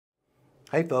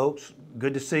Hey folks,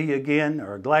 good to see you again,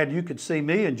 or glad you could see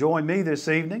me and join me this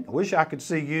evening. I wish I could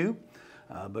see you,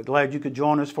 but glad you could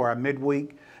join us for our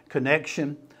Midweek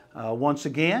Connection once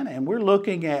again. And we're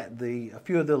looking at a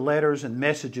few of the letters and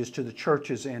messages to the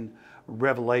churches in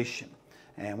Revelation.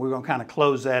 And we're going to kind of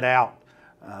close that out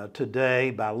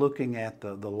today by looking at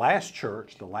the last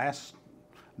church, the last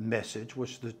message,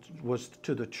 which was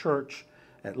to the church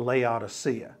at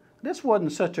Laodicea. This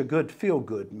wasn't such a good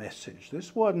feel-good message.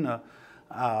 This wasn't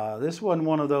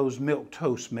one of those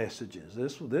milquetoast messages.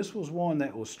 This was one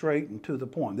that was straight and to the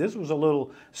point. This was a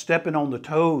little stepping on the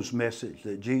toes message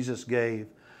that Jesus gave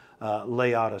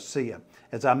Laodicea.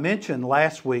 As I mentioned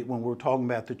last week when we were talking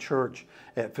about the church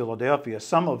at Philadelphia,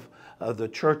 some of the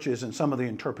churches and some of the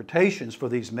interpretations for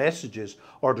these messages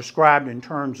are described in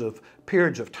terms of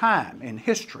periods of time in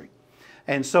history.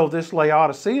 And so this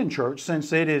Laodicean church,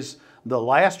 since it is the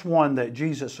last one that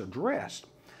Jesus addressed,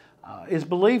 is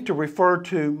believed to refer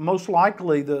to most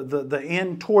likely the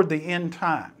end, toward the end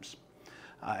times,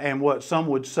 and what some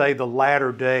would say the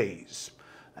latter days,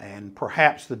 and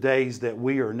perhaps the days that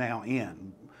we are now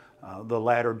in, the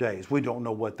latter days. We don't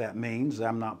know what that means.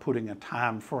 I'm not putting a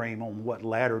time frame on what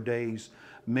latter days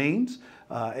means,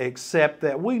 except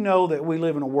that we know that we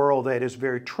live in a world that is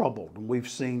very troubled. We've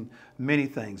seen many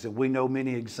things, and we know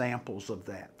many examples of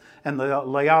that. And the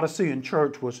Laodicean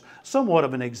church was somewhat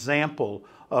of an example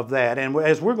of that. And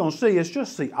as we're going to see, it's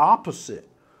just the opposite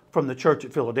from the church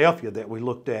at Philadelphia that we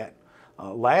looked at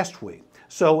last week.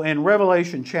 So in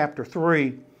Revelation chapter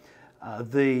 3,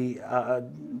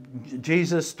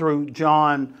 Jesus through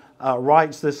John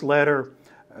writes this letter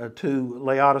to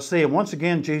Laodicea. Once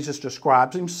again, Jesus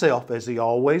describes himself as he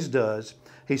always does.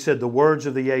 He said, the words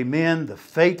of the Amen, the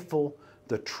faithful,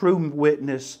 the true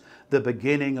witness, the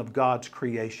beginning of God's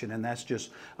creation. And that's just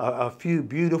a few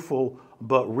beautiful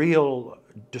but real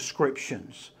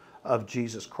descriptions of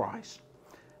Jesus Christ.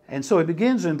 And so he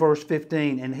begins in verse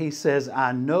 15 and he says,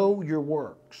 I know your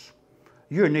works.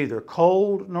 You're neither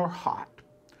cold nor hot.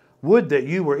 Would that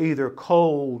you were either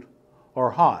cold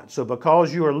or hot. So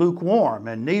because you are lukewarm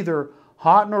and neither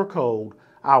hot nor cold,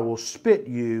 I will spit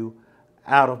you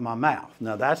out of my mouth.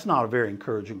 Now that's not a very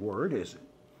encouraging word, is it?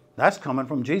 That's coming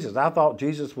from Jesus. I thought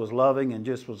Jesus was loving and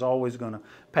just was always going to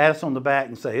pat us on the back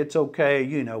and say, it's okay,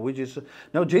 you know,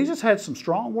 No, Jesus had some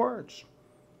strong words,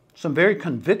 some very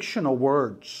convictional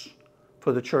words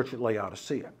for the church at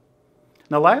Laodicea.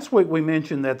 Now, last week we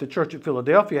mentioned that the church at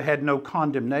Philadelphia had no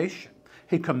condemnation.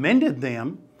 He commended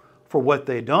them for what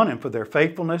they had done and for their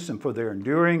faithfulness and for their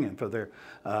enduring and for their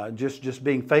just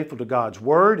being faithful to God's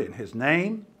word and His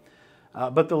name.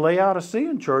 But the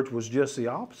Laodicean church was just the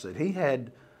opposite. He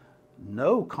had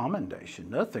no commendation,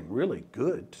 nothing really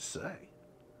good to say.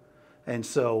 And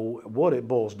so what it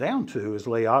boils down to is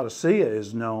Laodicea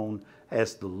is known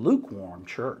as the lukewarm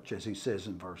church, as he says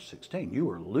in verse 16. You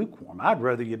are lukewarm. I'd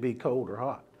rather you be cold or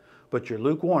hot, but you're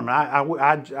lukewarm.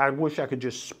 I wish I could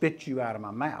just spit you out of my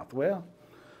mouth. Well,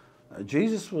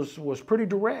 Jesus was pretty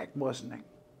direct, wasn't he?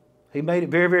 He made it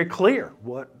very, very clear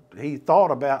what he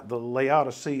thought about the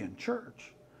Laodicean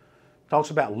church. He talks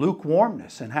about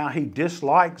lukewarmness and how he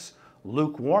dislikes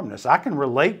lukewarmness. I can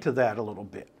relate to that a little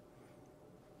bit.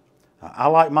 I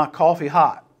like my coffee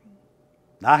hot.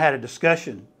 I had a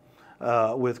discussion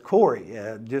with Corey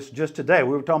just today.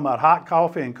 We were talking about hot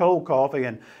coffee and cold coffee,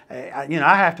 and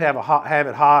I have to have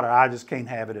it hot, or I just can't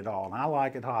have it at all. And I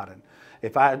like it hot. And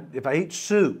if I eat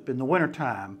soup in the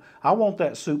wintertime, I want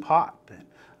that soup hot. And,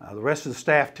 the rest of the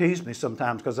staff tease me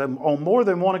sometimes because on more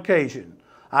than one occasion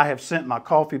I have sent my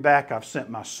coffee back. I've sent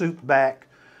my soup back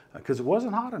because it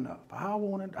wasn't hot enough.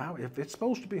 If it's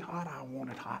supposed to be hot, I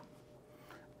want it hot.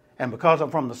 And because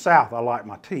I'm from the South, I like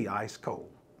my tea ice cold.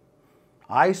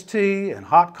 Iced tea and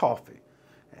hot coffee.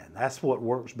 And that's what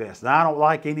works best. And I don't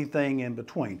like anything in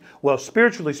between. Well,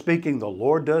 spiritually speaking, the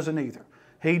Lord doesn't either.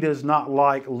 He does not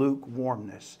like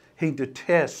lukewarmness. He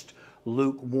detests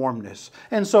lukewarmness.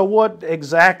 And so what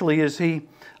exactly is he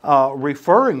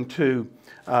referring to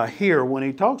here when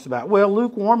he talks about? Well,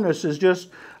 lukewarmness is just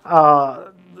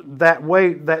that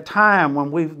time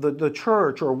when the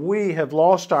church or we have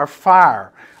lost our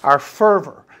fire, our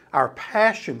fervor, our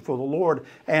passion for the Lord.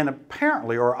 And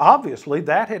apparently, or obviously,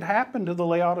 that had happened to the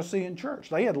Laodicean church.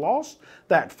 They had lost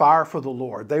that fire for the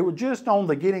Lord. They were just on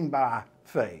the getting by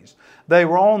phase. They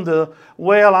were on the,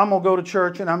 well, I'm going to go to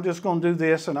church and I'm just going to do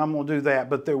this and I'm going to do that.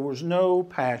 But there was no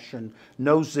passion,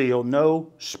 no zeal,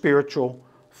 no spiritual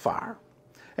fire.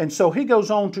 And so he goes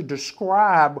on to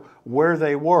describe where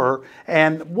they were.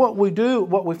 And what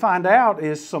we find out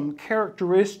is some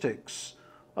characteristics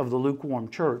of the lukewarm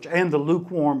church and the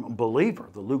lukewarm believer,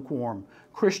 the lukewarm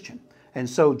Christian. And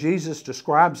so Jesus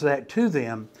describes that to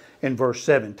them in verse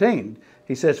 17.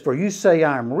 He says, "For you say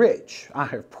I am rich, I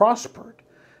have prospered,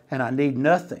 and I need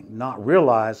nothing, not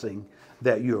realizing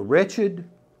that you are wretched,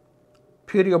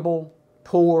 pitiable,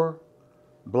 poor,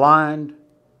 blind,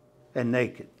 and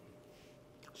naked."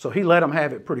 So he let them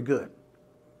have it pretty good.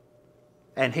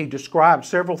 And he described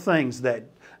several things that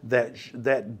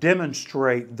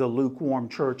demonstrate the lukewarm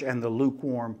church and the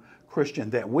lukewarm Christian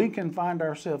that we can find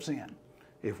ourselves in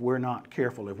if we're not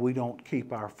careful, if we don't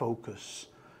keep our focus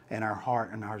and our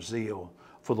heart and our zeal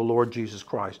for the Lord Jesus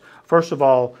Christ. First of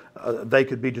all, they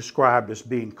could be described as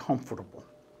being comfortable.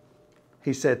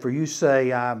 He said, "For you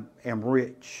say I am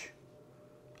rich,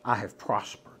 I have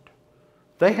prospered."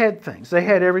 They had things. They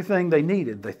had everything they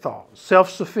needed, they thought.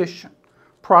 Self-sufficient,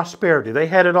 prosperity. They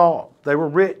had it all. They were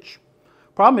rich.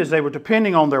 Problem is they were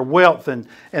depending on their wealth and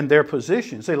their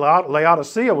position. See,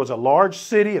 Laodicea was a large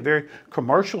city, a very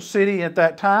commercial city at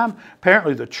that time.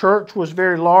 Apparently the church was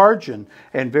very large and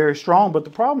very strong, but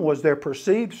the problem was their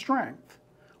perceived strength.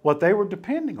 What they were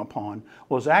depending upon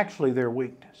was actually their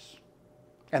weakness.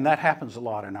 And that happens a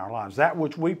lot in our lives. That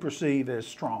which we perceive as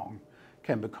strong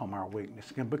can become our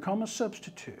weakness, can become a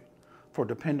substitute for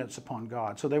dependence upon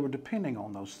God. So they were depending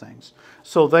on those things.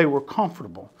 So they were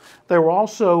comfortable. They were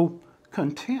also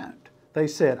content. They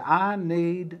said, "I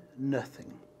need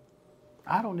nothing.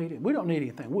 I don't need it. We don't need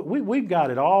anything. We've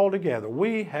got it all together.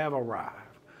 We have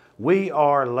arrived. We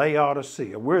are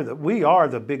Laodicea. We are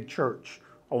the big church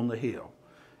on the hill.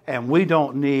 And we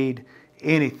don't need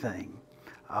anything.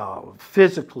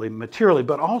 Physically, materially,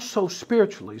 but also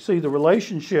spiritually." See, the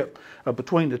relationship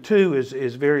between the two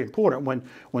is very important.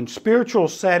 When spiritual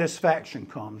satisfaction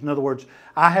comes, in other words,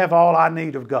 I have all I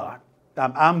need of God.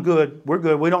 I'm good. We're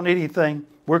good. We don't need anything.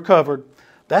 We're covered.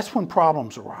 That's when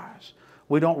problems arise.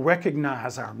 We don't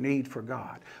recognize our need for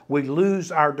God. We lose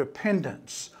our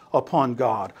dependence upon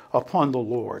God, upon the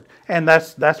Lord. And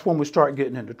that's when we start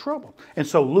getting into trouble. And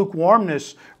so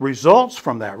lukewarmness results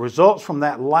from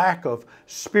that lack of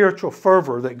spiritual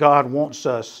fervor that God wants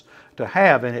us to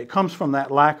have. And it comes from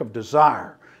that lack of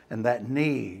desire and that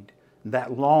need, and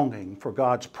that longing for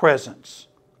God's presence,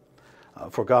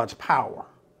 for God's power,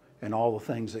 and all the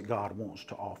things that God wants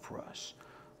to offer us.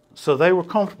 So they were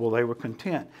comfortable, they were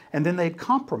content. And then they'd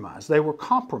compromise. They were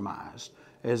compromised.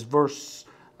 As verse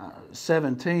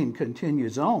 17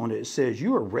 continues on, it says,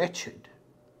 "You are wretched."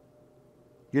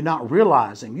 You're not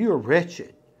realizing you are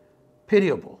wretched,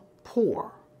 pitiable,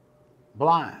 poor,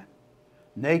 blind,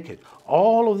 naked.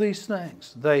 All of these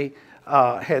things. They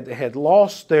had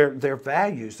lost their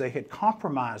values. They had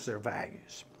compromised their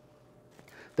values.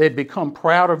 They had become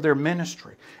proud of their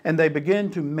ministry. And they began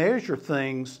to measure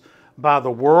things by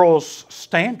the world's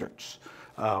standards,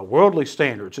 worldly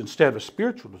standards instead of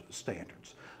spiritual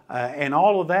standards. And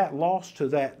all of that lost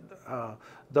to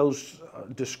those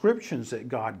descriptions that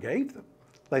God gave them.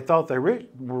 They thought they were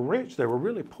rich. They were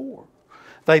really poor.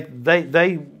 They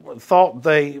thought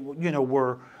they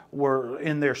were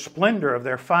in their splendor of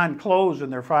their fine clothes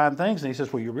and their fine things. And he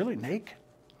says, "Well, you're really naked."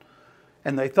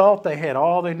 And they thought they had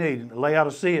all they needed.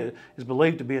 Laodicea is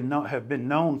believed to have been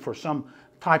known for some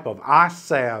type of eye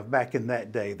salve back in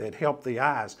that day that helped the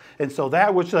eyes. And so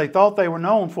that which they thought they were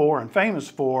known for and famous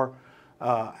for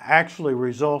actually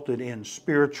resulted in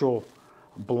spiritual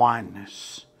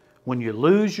blindness. When you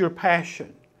lose your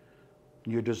passion,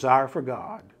 your desire for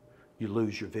God, you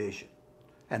lose your vision.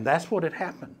 And that's what had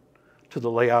happened to the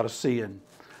Laodicean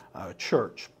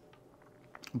church.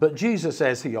 But Jesus,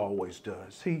 as he always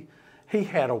does, he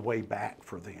had a way back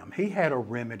for them. He had a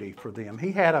remedy for them.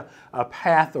 He had a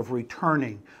path of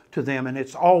returning to them, and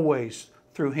it's always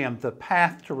through him. The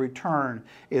path to return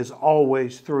is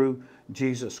always through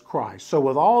Jesus Christ. So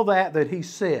with all that he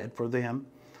said for them,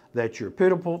 that you're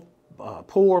pitiful,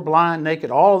 poor, blind,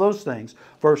 naked, all of those things,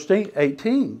 verse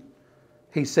 18,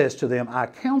 he says to them, "I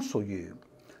counsel you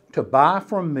to buy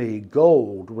from me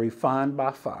gold refined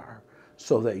by fire,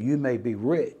 so that you may be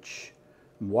rich,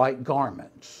 white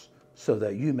garments, so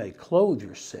that you may clothe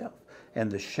yourself,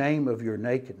 and the shame of your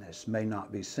nakedness may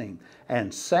not be seen,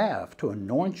 and salve to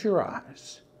anoint your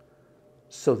eyes,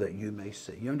 so that you may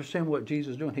see." You understand what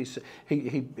Jesus is doing?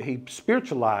 He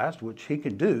spiritualized, which he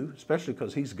can do, especially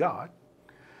because he's God.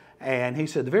 And he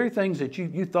said, the very things that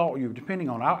you thought you were depending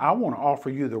on, I want to offer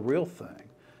you the real thing.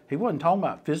 He wasn't talking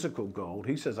about physical gold.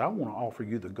 He says, I want to offer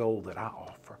you the gold that I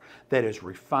offer, that is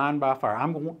refined by fire. I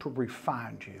want to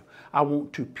refine you. I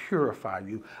want to purify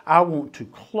you. I want to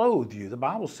clothe you. The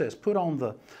Bible says, put on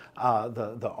the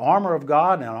armor of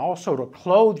God, and also to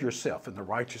clothe yourself in the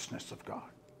righteousness of God.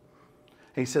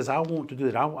 He says, I want to do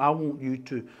it. I want you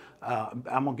to, I'm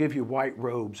going to give you white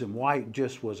robes. And white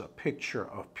just was a picture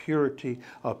of purity,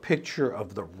 a picture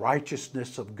of the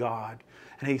righteousness of God.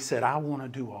 And he said, I want to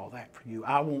do all that for you.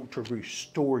 I want to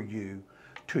restore you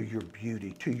to your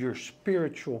beauty, to your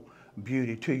spiritual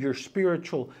beauty, to your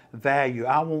spiritual value.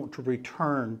 I want to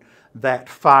return that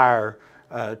fire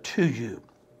to you.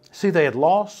 See, they had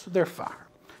lost their fire.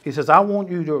 He says, I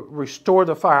want you to restore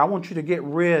the fire. I want you to get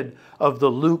rid of the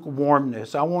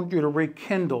lukewarmness. I want you to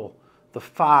rekindle the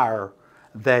fire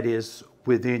that is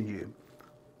within you.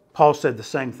 Paul said the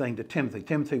same thing to Timothy.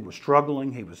 Timothy was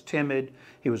struggling. He was timid.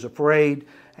 He was afraid.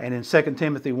 And in 2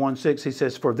 Timothy 1:6, he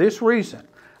says, for this reason,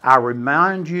 I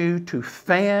remind you to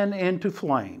fan into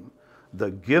flame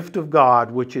the gift of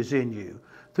God which is in you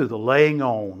through the laying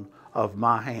on of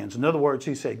my hands. In other words,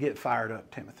 he said, get fired up,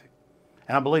 Timothy.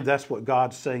 And I believe that's what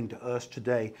God's saying to us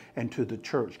today and to the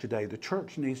church today. The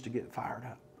church needs to get fired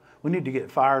up. We need to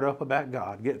get fired up about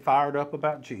God, get fired up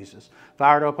about Jesus,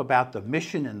 fired up about the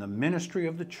mission and the ministry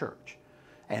of the church,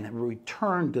 and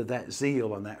return to that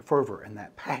zeal and that fervor and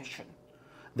that passion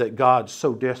that God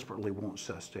so desperately wants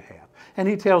us to have. And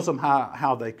he tells them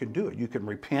how they can do it. You can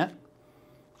repent.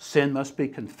 Sin must be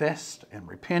confessed and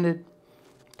repented.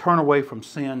 Turn away from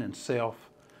sin and self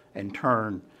and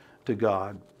turn to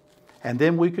God. And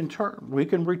then we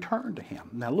can return to him.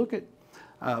 Now look at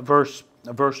verse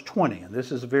 20. And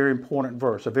this is a very important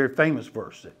verse, a very famous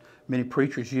verse that many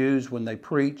preachers use when they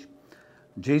preach.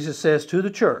 Jesus says to the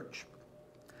church,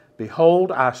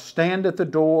 behold, I stand at the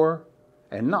door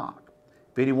and knock.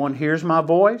 If anyone hears my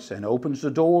voice and opens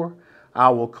the door, I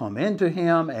will come into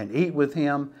him and eat with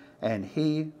him and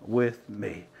he with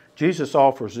me. Jesus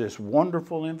offers this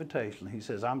wonderful invitation. He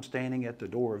says, I'm standing at the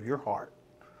door of your heart,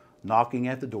 knocking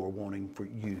at the door, wanting for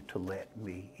you to let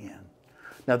me in.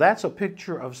 Now that's a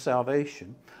picture of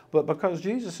salvation, but because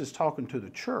Jesus is talking to the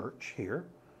church here,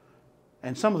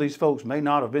 and some of these folks may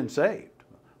not have been saved,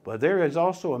 but there is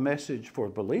also a message for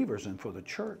believers and for the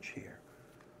church here.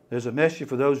 There's a message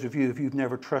for those of you, if you've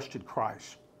never trusted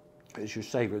Christ as your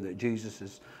Savior, that Jesus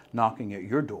is knocking at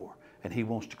your door and he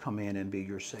wants to come in and be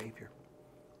your Savior.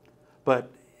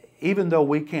 But even though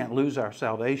we can't lose our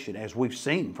salvation, as we've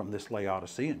seen from this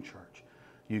Laodicean church,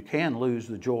 you can lose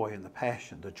the joy and the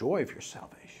passion, the joy of your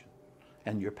salvation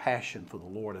and your passion for the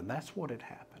Lord. And that's what had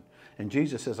happened. And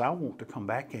Jesus says, I want to come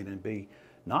back in and be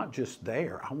not just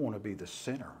there, I want to be the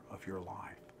center of your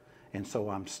life. And so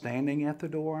I'm standing at the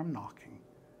door, I'm knocking.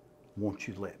 Won't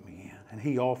you let me in? And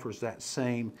he offers that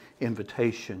same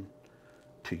invitation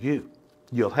to you.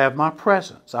 You'll have my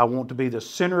presence. I want to be the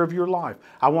center of your life.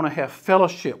 I want to have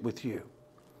fellowship with you.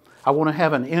 I want to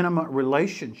have an intimate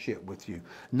relationship with you.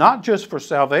 Not just for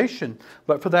salvation,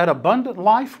 but for that abundant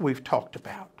life we've talked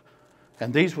about.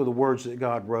 And these were the words that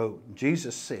God wrote,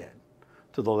 Jesus said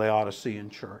to the Laodicean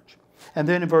church. And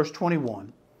then in verse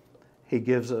 21, he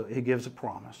gives a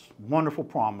promise, wonderful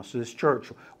promise to this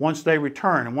church. Once they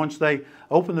return and once they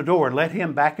open the door and let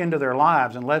him back into their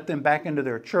lives and let them back into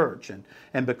their church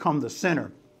and become the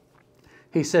center,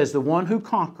 he says, the one who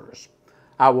conquers,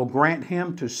 I will grant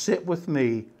him to sit with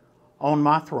me on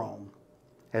my throne,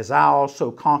 as I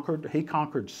also conquered. He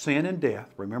conquered sin and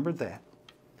death, remember that.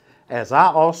 As I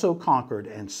also conquered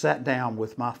and sat down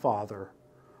with my Father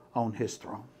on his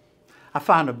throne. I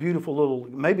find a beautiful little,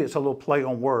 maybe it's a little play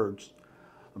on words,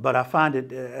 but I find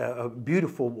it a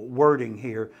beautiful wording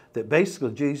here that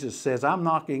basically Jesus says, I'm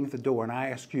knocking at the door and I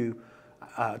ask you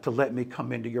to let me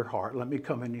come into your heart, let me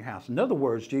come into your house. In other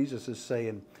words, Jesus is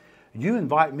saying, you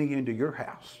invite me into your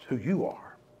house, who you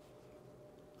are,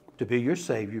 to be your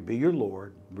Savior, be your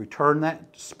Lord, return that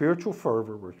spiritual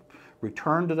fervor,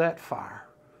 return to that fire,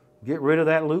 get rid of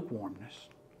that lukewarmness.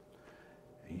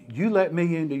 You let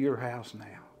me into your house now,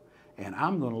 and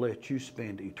I'm going to let you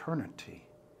spend eternity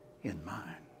in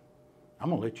mine. I'm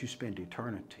going to let you spend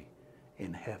eternity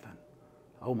in heaven.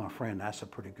 Oh, my friend, that's a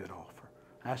pretty good offer.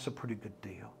 That's a pretty good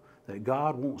deal. That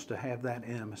God wants to have that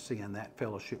intimacy and that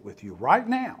fellowship with you right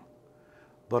now,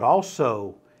 but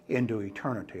also into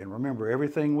eternity. And remember,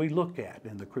 everything we look at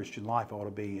in the Christian life ought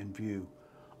to be in view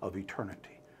of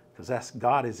eternity, because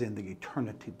God is in the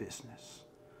eternity business.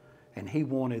 And he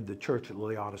wanted the church at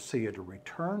Laodicea to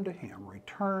return to him,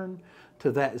 return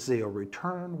to that zeal,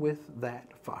 return with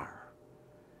that fire.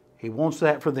 He wants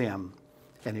that for them,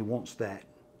 and he wants that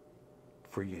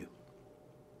for you.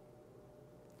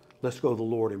 Let's go to the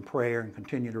Lord in prayer and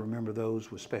continue to remember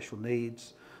those with special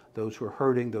needs, those who are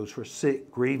hurting, those who are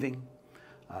sick, grieving,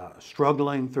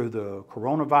 struggling through the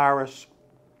coronavirus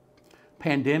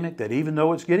pandemic, that even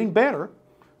though it's getting better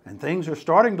and things are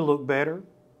starting to look better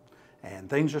and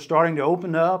things are starting to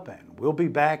open up and we'll be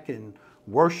back in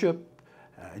worship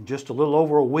in just a little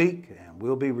over a week, and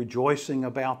we'll be rejoicing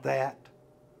about that.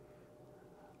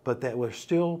 But that we're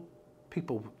still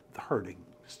people hurting,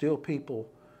 still people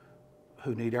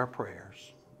who need our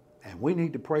prayers. And we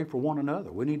need to pray for one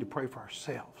another. We need to pray for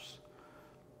ourselves,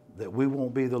 that we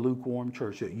won't be the lukewarm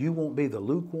church, that you won't be the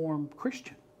lukewarm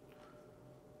Christian,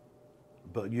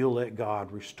 but you'll let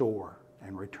God restore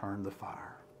and return the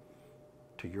fire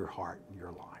to your heart and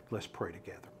your life. Let's pray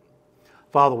together.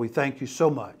 Father, we thank you so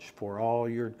much for all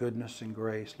your goodness and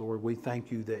grace. Lord, we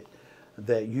thank you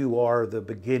that you are the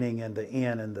beginning and the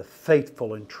end and the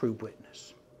faithful and true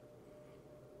witness.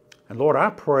 And Lord, I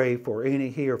pray for any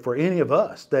here, for any of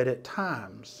us that at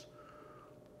times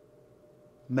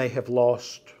may have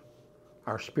lost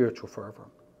our spiritual fervor,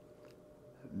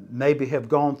 maybe have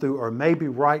gone through, or maybe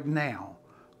right now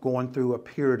going through a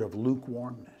period of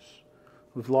lukewarmness.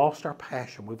 We've lost our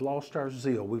passion, we've lost our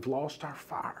zeal, we've lost our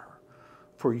fire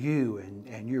for you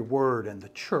and your word and the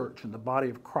church and the body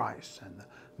of Christ and the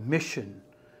mission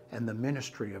and the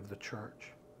ministry of the church.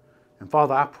 And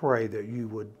Father, I pray that you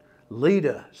would lead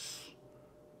us,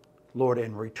 Lord,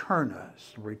 and return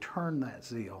that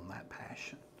zeal and that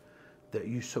passion that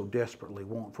you so desperately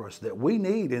want for us, that we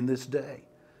need in this day.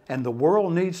 And the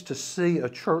world needs to see a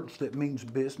church that means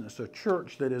business, a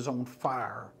church that is on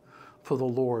fire for the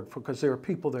Lord, because there are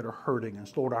people that are hurting.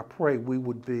 And Lord, I pray we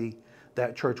would be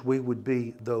that church, we would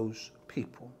be those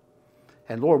people.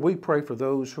 And Lord, we pray for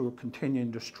those who are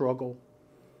continuing to struggle,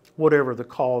 whatever the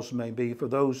cause may be, for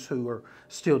those who are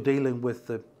still dealing with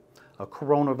the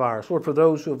coronavirus, Lord, for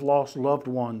those who have lost loved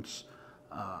ones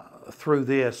through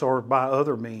this or by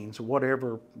other means,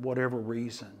 whatever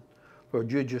reason.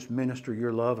 Lord, you just minister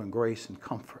your love and grace and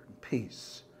comfort and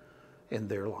peace in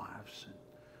their lives. And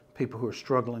people who are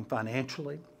struggling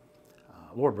financially,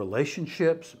 Lord,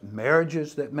 relationships,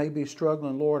 marriages that may be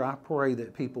struggling, Lord, I pray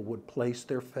that people would place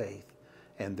their faith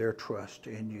and their trust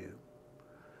in you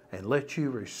and let you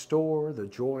restore the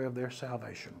joy of their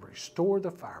salvation, restore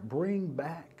the fire, bring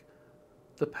back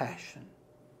the passion,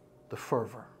 the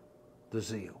fervor, the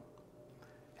zeal.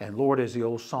 And Lord, as the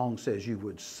old song says, you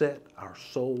would set our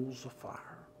souls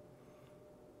afire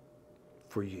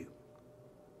for you.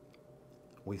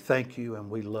 We thank you and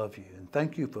we love you, and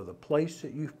thank you for the place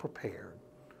that you've prepared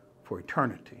for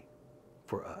eternity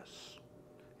for us.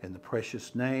 In the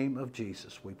precious name of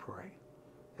Jesus we pray.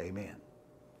 Amen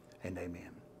and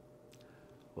amen.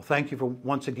 Well, thank you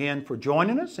once again for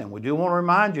joining us, and we do want to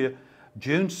remind you,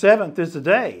 June 7th is the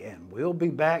day, and we'll be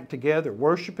back together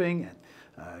worshiping, and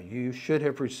you should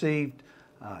have received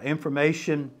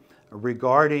information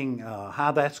regarding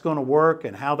how that's going to work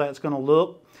and how that's going to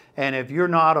look. And if you're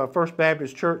not a First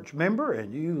Baptist Church member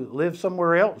and you live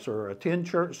somewhere else or attend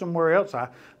church somewhere else, I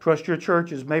trust your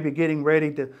church is maybe getting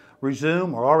ready to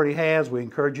resume or already has. We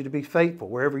encourage you to be faithful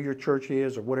wherever your church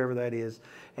is or whatever that is,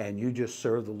 and you just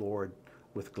serve the Lord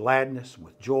with gladness,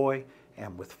 with joy,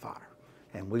 and with fire.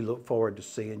 And we look forward to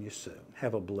seeing you soon.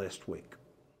 Have a blessed week.